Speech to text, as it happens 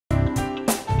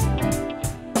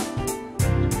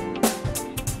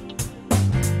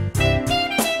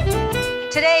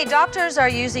Today, doctors are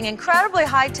using incredibly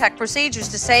high-tech procedures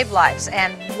to save lives,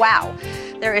 and wow,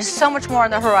 there is so much more on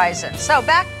the horizon. So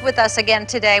back with us again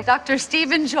today, Dr.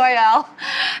 Stephen Joyal.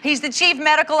 He's the Chief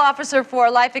Medical Officer for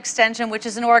Life Extension, which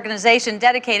is an organization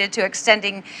dedicated to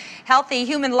extending healthy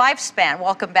human lifespan.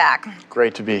 Welcome back.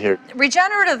 Great to be here.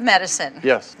 Regenerative medicine.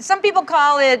 Yes. Some people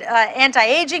call it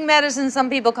anti-aging medicine.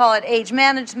 Some people call it age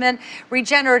management.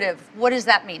 Regenerative, what does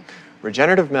that mean?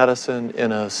 Regenerative medicine,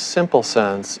 in a simple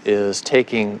sense, is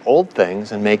taking old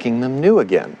things and making them new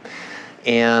again.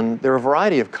 And there are a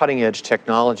variety of cutting-edge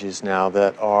technologies now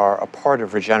that are a part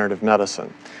of regenerative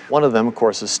medicine. One of them, of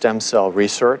course, is stem cell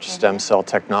research, stem cell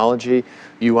technology.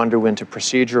 You underwent a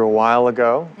procedure a while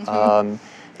ago,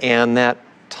 and that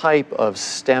type of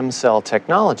stem cell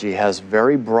technology has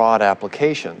very broad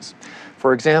applications.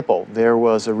 For example, there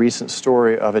was a recent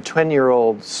story of a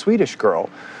 10-year-old Swedish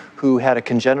girl who had a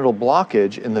congenital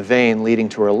blockage in the vein leading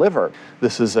to her liver.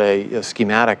 This is a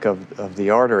schematic of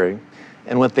the artery.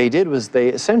 And what they did was they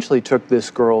essentially took this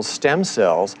girl's stem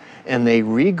cells and they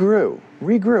regrew,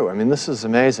 I mean, this is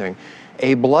amazing,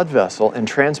 a blood vessel and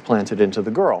transplanted into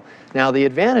the girl. Now, the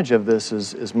advantage of this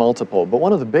is multiple, but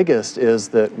one of the biggest is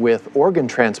that with organ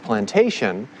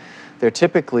transplantation, there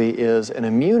typically is an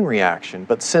immune reaction.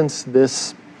 But since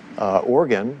this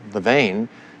organ, the vein,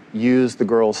 used the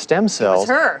girl's stem cells,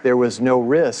 there was no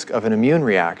risk of an immune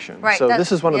reaction. Right, so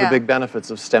this is one of the big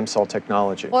benefits of stem cell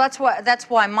technology. Well, that's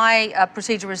why my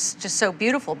procedure was just so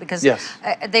beautiful, because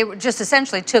they just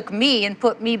essentially took me and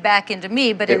put me back into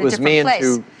me, but in a different place. It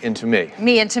was me into me.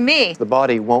 Me into me. The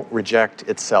body won't reject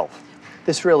itself.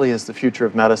 This really is the future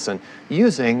of medicine,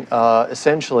 using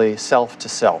essentially self to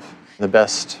self. The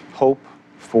best hope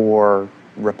for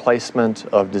replacement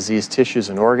of diseased tissues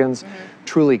and organs,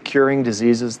 truly curing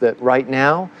diseases that right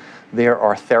now there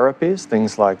are therapies,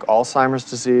 things like Alzheimer's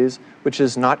disease, which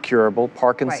is not curable,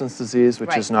 Parkinson's disease,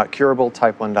 which is not curable,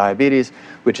 type 1 diabetes,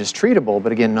 which is treatable,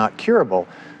 but again, not curable.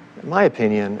 In my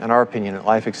opinion, and our opinion at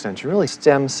Life Extension, really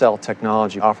stem cell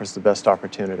technology offers the best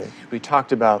opportunity. We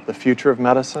talked about the future of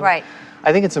medicine. Right.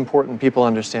 I think it's important people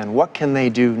understand what can they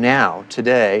do now,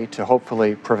 today, to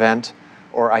hopefully prevent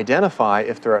or identify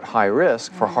if they're at high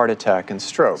risk for heart attack and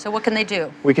stroke. So what can they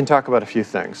do? We can talk about a few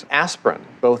things. Aspirin,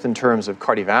 both in terms of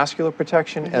cardiovascular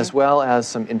protection as well as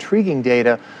some intriguing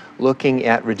data looking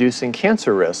at reducing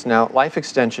cancer risk. Now, Life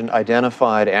Extension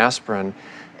identified aspirin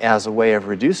as a way of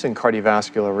reducing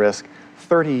cardiovascular risk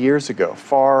 30 years ago,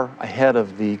 far ahead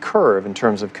of the curve in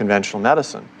terms of conventional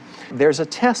medicine. There's a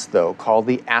test, though, called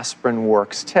the Aspirin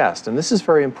Works test, and this is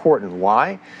very important.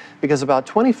 Why? Because about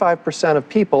 25% of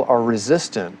people are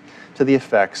resistant to the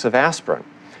effects of aspirin.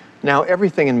 Now,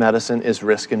 everything in medicine is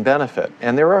risk and benefit,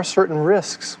 and there are certain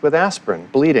risks with aspirin.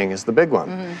 Bleeding is the big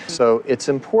one. So it's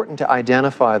important to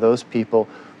identify those people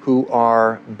who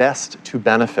are best to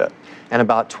benefit. And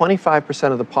about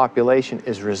 25% of the population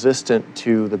is resistant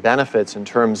to the benefits in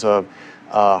terms of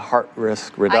heart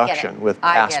risk reduction with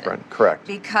aspirin. Correct.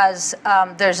 Because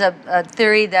there's a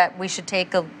theory that we should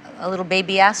take a little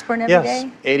baby aspirin every day?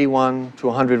 Yes, 81 to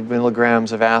 100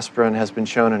 milligrams of aspirin has been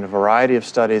shown in a variety of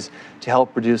studies to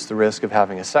help reduce the risk of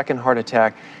having a second heart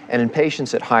attack. And in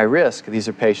patients at high risk, these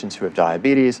are patients who have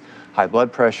diabetes, high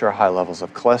blood pressure, high levels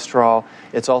of cholesterol.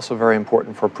 It's also very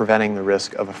important for preventing the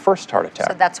risk of a first heart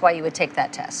attack. So that's why you would take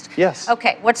that test? Yes.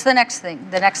 Okay, what's the next thing,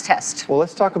 the next test? Well,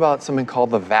 let's talk about something called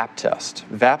the VAP test.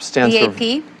 VAP stands for...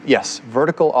 VAP? Yes,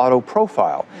 vertical auto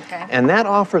profile. Okay. And that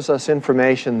offers us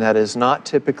information that is not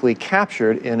typically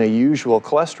captured in a usual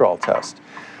cholesterol test.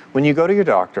 When you go to your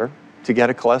doctor to get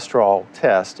a cholesterol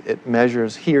test,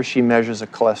 he or she measures a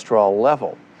cholesterol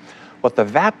level. What the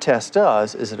VAP test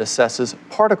does is it assesses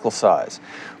particle size.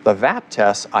 The VAP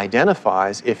test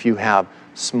identifies if you have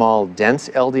small, dense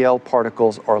LDL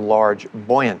particles or large,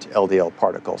 buoyant LDL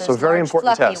particles. Those so very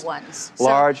important fluffy test. Ones.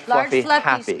 Large, so fluffy, large,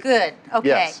 happy. Good. Okay,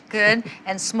 yes. Good.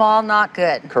 And small, not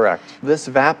good. Correct. This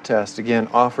VAP test, again,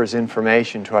 offers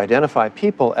information to identify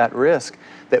people at risk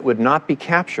that would not be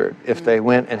captured if they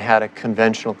went and had a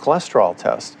conventional cholesterol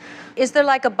test. Is there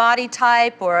like a body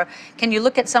type, or can you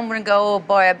look at someone and go, oh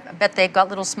boy, I bet they've got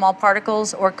little small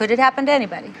particles, or could it happen to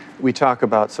anybody? We talk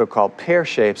about so-called pear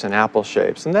shapes and apple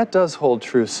shapes, and that does hold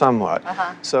true somewhat.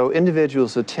 So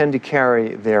individuals who tend to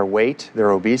carry their weight,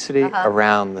 their obesity,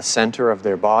 around the center of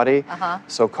their body,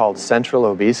 so-called central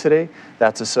obesity,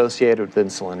 that's associated with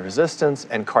insulin resistance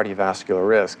and cardiovascular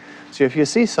risk. So if you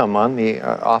see someone, the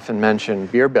often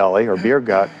mentioned beer belly or beer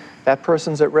gut, that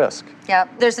person's at risk. Yeah.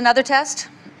 There's another test?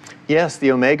 Yes,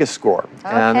 the omega score.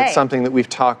 And it's something that we've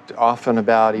talked often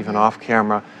about, even off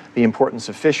camera, the importance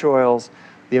of fish oils,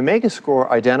 The omega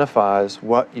score identifies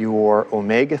what your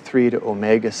omega-3 to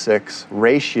omega-6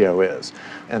 ratio is.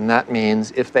 And that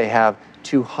means if they have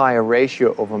too high a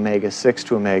ratio of omega-6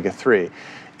 to omega-3.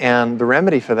 And the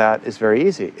remedy for that is very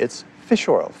easy. It's fish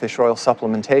oil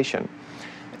supplementation.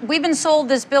 We've been sold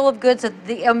this bill of goods that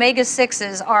the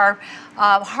omega-6s are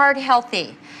heart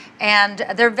healthy, and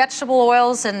they're vegetable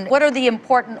oils. And what are the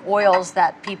important oils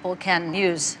that people can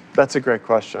use? That's a great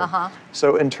question.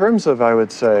 So in terms of, I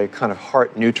would say, kind of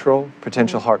heart neutral,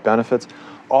 potential heart benefits,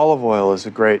 olive oil is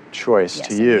a great choice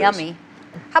to use. Yummy.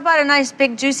 How about a nice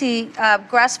big juicy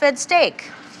grass-fed steak?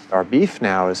 Our beef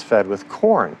now is fed with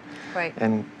corn. Right.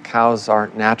 And cows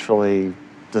aren't naturally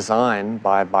designed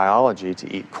by biology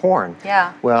to eat corn.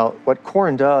 Yeah. Well, what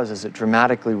corn does is it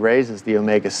dramatically raises the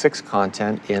omega-6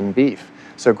 content in beef.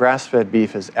 So grass-fed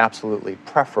beef is absolutely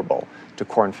preferable to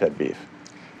corn-fed beef.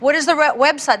 What is the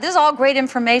website? This is all great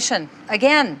information.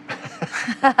 Again,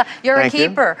 you're a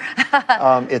keeper.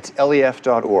 It's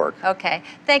lef.org. Okay.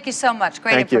 Thank you so much.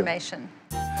 Great information.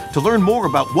 To learn more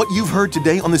about what you've heard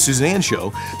today on The Suzanne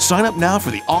Show, sign up now for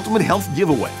the Ultimate Health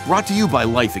Giveaway, brought to you by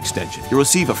Life Extension. You'll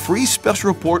receive a free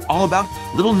special report all about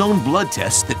little-known blood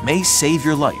tests that may save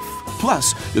your life.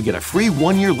 Plus, you'll get a free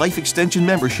 1-year Life Extension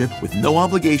membership with no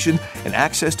obligation and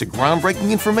access to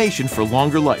groundbreaking information for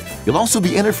longer life. You'll also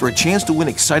be entered for a chance to win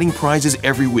exciting prizes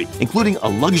every week, including a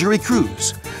luxury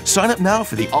cruise. Sign up now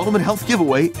for the Ultimate Health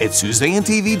Giveaway at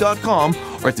SuzanneTV.com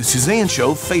or at The Suzanne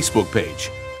Show Facebook page.